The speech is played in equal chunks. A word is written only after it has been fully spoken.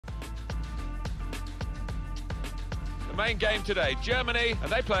The main game today, Germany,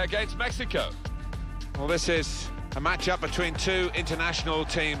 and they play against Mexico. Well, this is a match-up between two international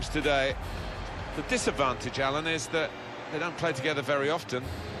teams today. The disadvantage, Alan, is that they don't play together very often.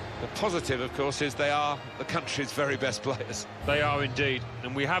 The positive, of course, is they are the country's very best players. They are indeed,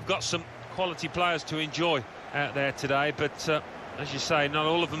 and we have got some quality players to enjoy out there today, but as you say, not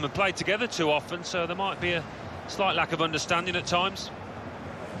all of them have played together too often, so there might be a slight lack of understanding at times.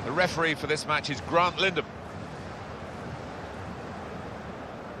 The referee for this match is Grant Lindham.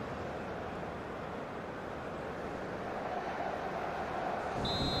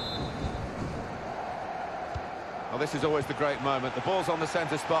 Well, this is always the great moment. The ball's on the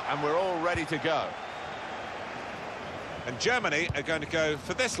centre spot and we're all ready to go. And Germany are going to go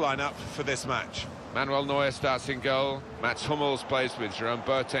for this lineup for this match. Manuel Neuer starts in goal. Mats Hummels plays with Jerome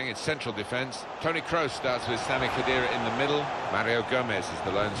Boateng in central defence. Toni Kroos starts with Sami Khedira in the middle. Mario Gomez is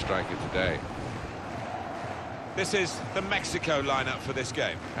the lone striker today. This is the Mexico lineup for this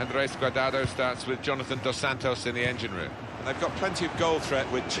game. Andres Guardado starts with Jonathan Dos Santos in the engine room. And they've got plenty of goal threat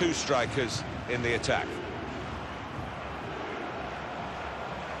with two strikers in the attack.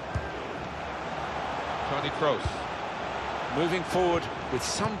 Toni Kroos. Moving forward with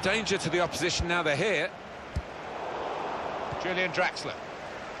some danger to the opposition now they're here. Julian Draxler.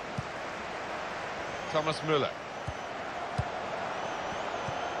 Thomas Müller.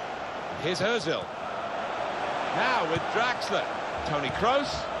 Here's Ozil. Now with Draxler. Toni Kroos.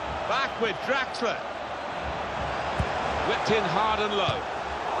 Back with Draxler. Whipped in hard and low.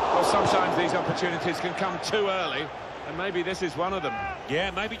 Well, sometimes these opportunities can come too early, and maybe this is one of them.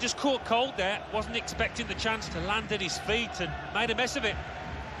 Yeah, maybe just caught cold there. Wasn't expecting the chance to land at his feet and made a mess of it.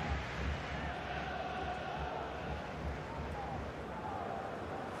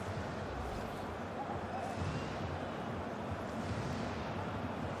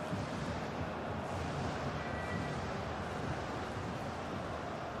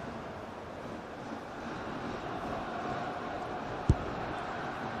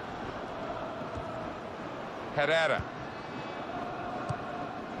 Herrera.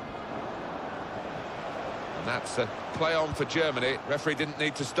 And that's a play on for Germany. Referee didn't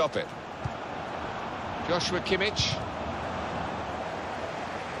need to stop it. Joshua Kimmich.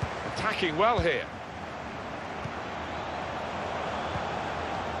 Attacking well here.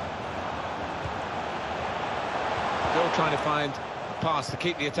 Still trying to find a pass to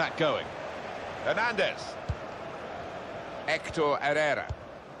keep the attack going. Hernandez. Hector Herrera.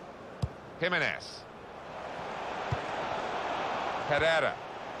 Jimenez. Herrera.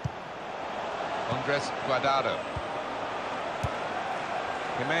 Andres Guardado.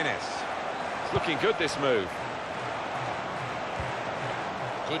 Jimenez. It's looking good, this move.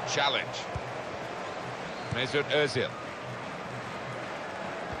 Good challenge. Mesut Ozil.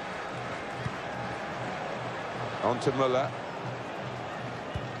 On to Müller.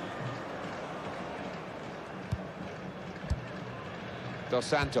 Dos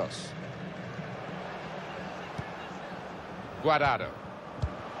Santos. Guardado.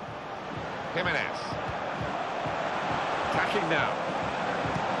 Jimenez. Attacking now.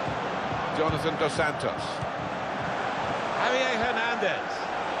 Jonathan Dos Santos. Javier Hernandez.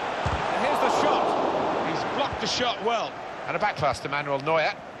 And here's the shot. He's blocked the shot well. And a back pass to Manuel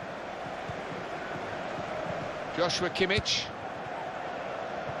Neuer. Joshua Kimmich.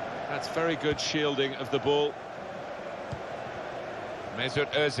 That's very good shielding of the ball.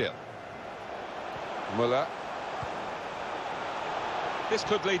 Mesut Ozil. Müller. This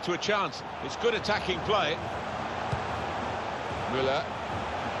could lead to a chance. It's good attacking play. Müller.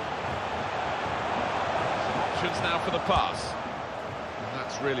 Some options now for the pass. And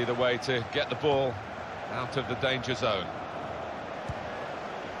that's really the way to get the ball out of the danger zone.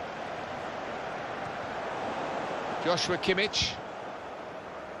 Joshua Kimmich.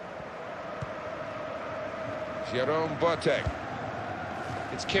 Jerome Boateng.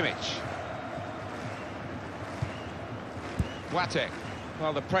 It's Kimmich. Boateng.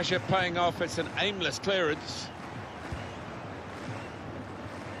 Well, the pressure paying off. It's an aimless clearance.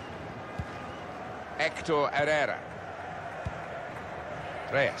 Hector Herrera.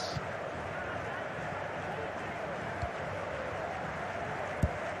 Reyes.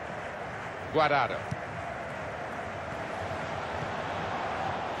 Guardado.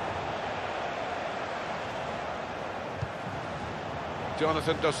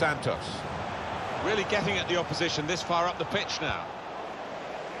 Jonathan Dos Santos. Really getting at the opposition this far up the pitch now.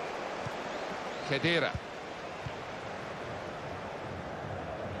 Khedira.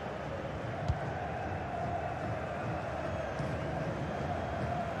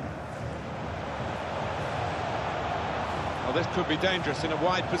 Well, this could be dangerous in a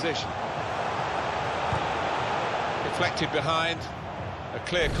wide position. Deflected behind, a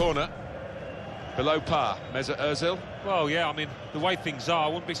clear corner. Below par, Mesut Ozil. Well, yeah, I mean, the way things are, I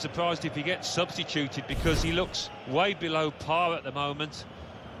wouldn't be surprised if he gets substituted because he looks way below par at the moment.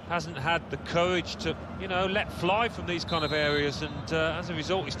 Hasn't had the courage to, you know, let fly from these kind of areas, and as a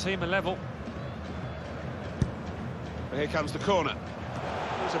result, his team are level. And here comes the corner.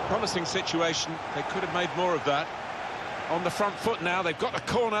 It was a promising situation. They could have made more of that. On the front foot now, they've got a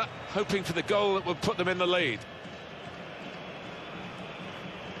corner, hoping for the goal that would put them in the lead.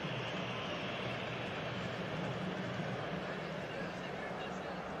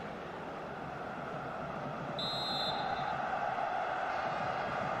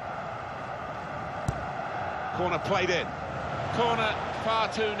 Corner played in. Corner far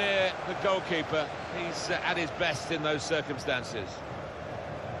too near the goalkeeper. He's at his best in those circumstances.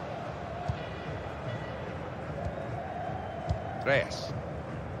 Reyes.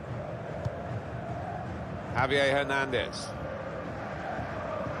 Javier Hernandez.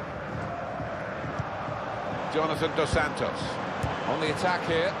 Jonathan Dos Santos. On the attack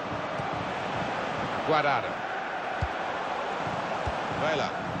here. Guardado. Vela.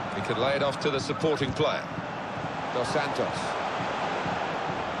 He could lay it off to the supporting player. Dos Santos.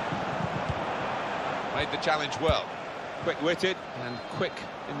 Made the challenge well. Quick-witted and quick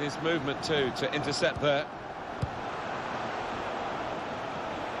in his movement too to intercept there.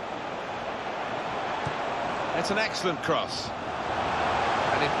 It's an excellent cross.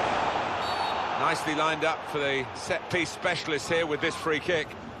 And it nicely lined up for the set-piece specialist here with this free kick.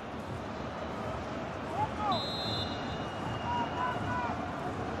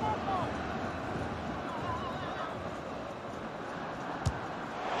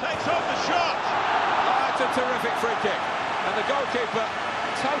 Takes off the shot. Oh, it's a terrific free kick. And the goalkeeper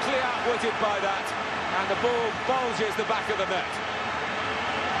totally outwitted by that. And the ball bulges the back of the net.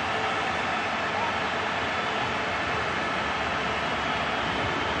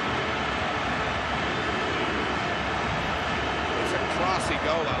 It's a classy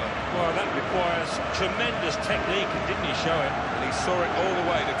goal, Alan. Well, that requires tremendous technique, and didn't he show it? And he saw it all the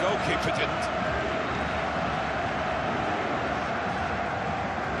way. The goalkeeper didn't.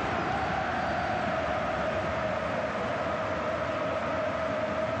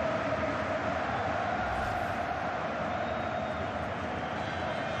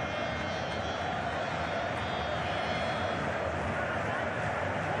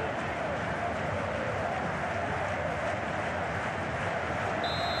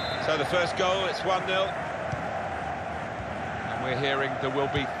 So the first goal, it's 1-0. And we're hearing there will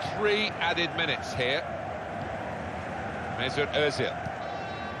be 3 added minutes here. Mesut Ozil.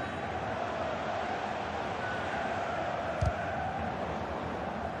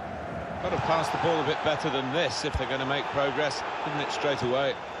 Got to pass the ball a bit better than this if they're going to make progress, isn't it, straight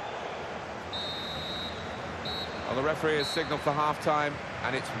away? Well, the referee has signalled for half-time,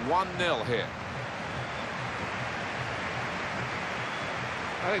 and it's 1-0 here.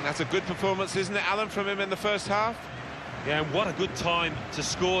 I think that's a good performance, isn't it, Alan, from him in the first half? Yeah, and what a good time to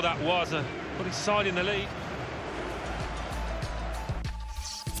score that was. Put his side in the lead.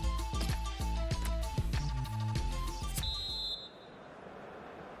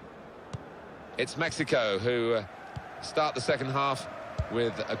 It's Mexico who start the second half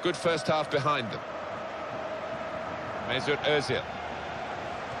with a good first half behind them. Mesut Ozil.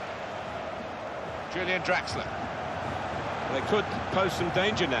 Julian Draxler. They could pose some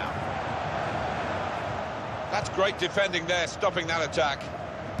danger now. That's great defending there, stopping that attack.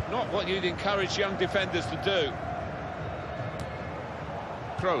 Not what you'd encourage young defenders to do.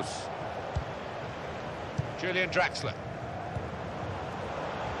 Kroos. Julian Draxler.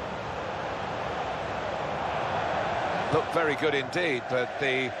 Looked very good indeed, but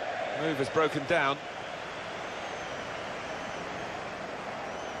the move has broken down.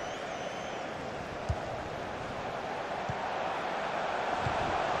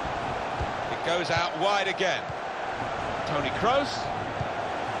 Goes out wide again. Toni Kroos.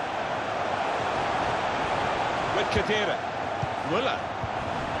 With Khedira. Muller.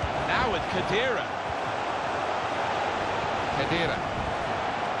 Now with Khedira. Khedira.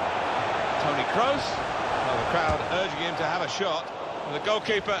 Toni Kroos. Well, the crowd urging him to have a shot. And the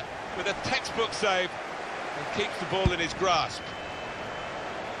goalkeeper with a textbook save and keeps the ball in his grasp.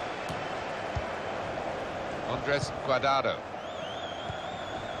 Andres Guardado.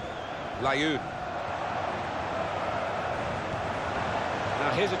 Layun.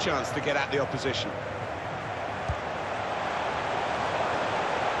 Now here's a chance to get at the opposition.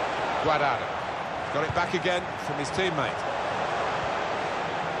 Guardado. Got it back again from his teammate.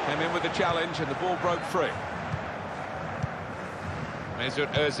 Came in with the challenge and the ball broke free.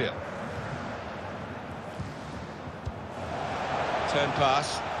 Mesut Ozil. Return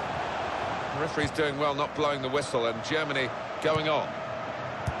pass. The referee's doing well not blowing the whistle, and Germany going on.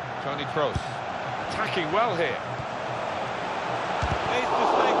 Toni Kroos attacking well here. Needs to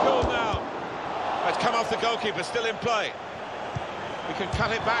stay cool now. It's come off the goalkeeper, still in play. We can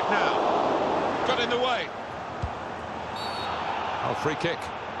cut it back now. Got in the way. Oh, free kick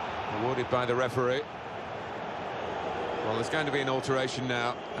awarded by the referee. Well, there's going to be an alteration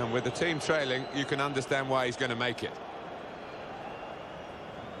now, and with the team trailing, you can understand why he's going to make it.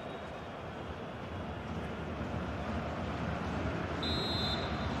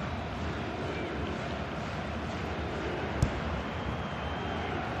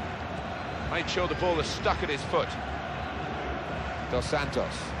 Made sure the ball is stuck at his foot. Dos Santos.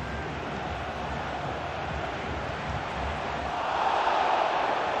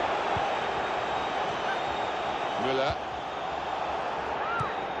 Müller.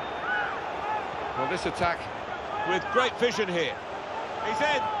 Well, this attack with great vision here. He's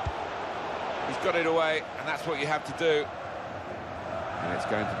in. He's got it away, and that's what you have to do. And it's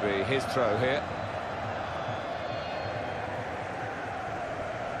going to be his throw here.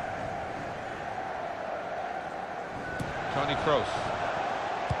 Toni Kroos.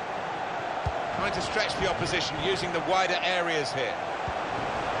 Trying to stretch the opposition using the wider areas here.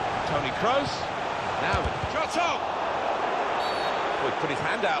 Toni Kroos. Now, shots on! Oh, he put his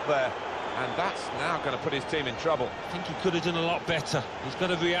hand out there, and that's now going to put his team in trouble. I think he could have done a lot better. He's got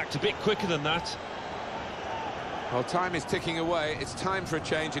to react a bit quicker than that. Well, time is ticking away. It's time for a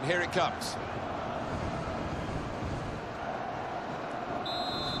change, and here it comes.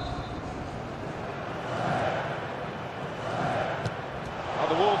 Oh,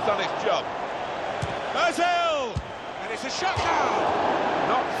 the wall's done its job. Ozil! And it's a shot now!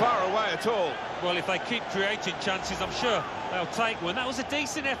 Not far away at all. Well, if they keep creating chances, I'm sure they'll take one. That was a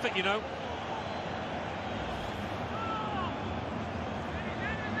decent effort, you know.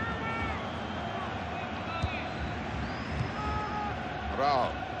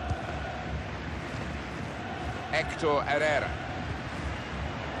 Raul. Hector Herrera.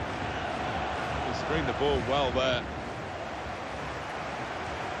 He screened the ball well there.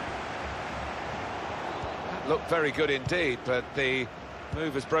 That looked very good indeed, but the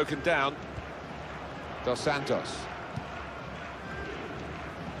move has broken down. Dos Santos.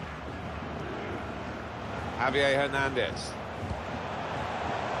 Javier Hernandez.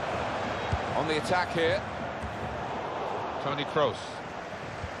 On the attack here. Toni Kroos.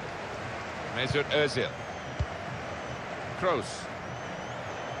 Mesut Ozil. Kroos.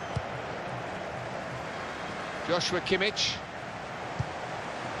 Joshua Kimmich.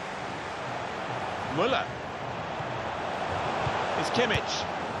 Müller. It's Kimmich.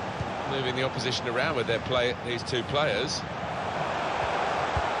 Moving the opposition around with their play, these two players.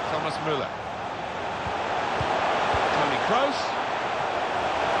 Thomas Müller. Toni Kroos.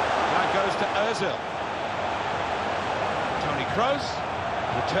 Now goes to Ozil. Toni Kroos.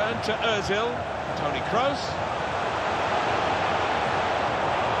 Return to Ozil. Toni Kroos.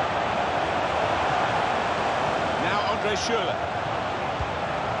 Now Andre Schürrle.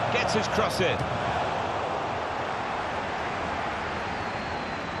 Gets his cross in.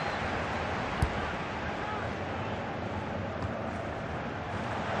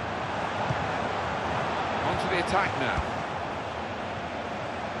 The attack now.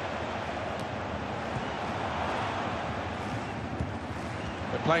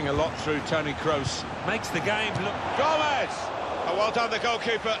 They're playing a lot through Toni Kroos. Makes the game look... Gomez! Oh, well done, the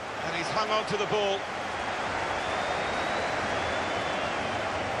goalkeeper, and he's hung on to the ball.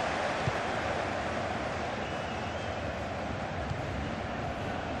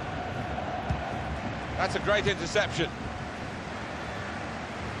 That's a great interception.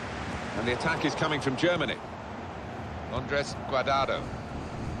 And the attack is coming from Germany. Andres Guardado.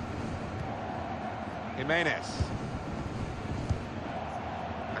 Jimenez.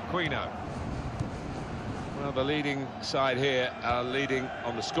 Aquino. Well, the leading side here are leading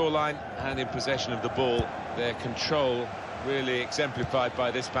on the scoreline and in possession of the ball. Their control really exemplified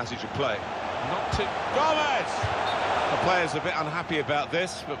by this passage of play. Not to Gomez! The player's a bit unhappy about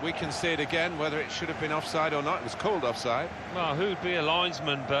this, but we can see it again, whether it should have been offside or not. It was called offside. Well, who'd be a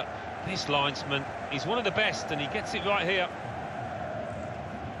linesman, but this linesman, he's one of the best, and he gets it right here.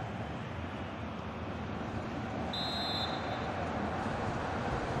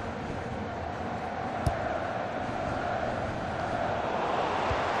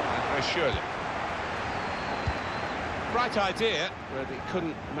 Schürrle. Bright idea, but he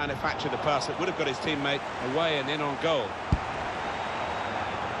couldn't manufacture the pass that would have got his teammate away and in on goal.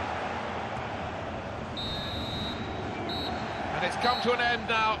 And it's come to an end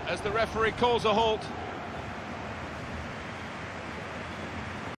now as the referee calls a halt.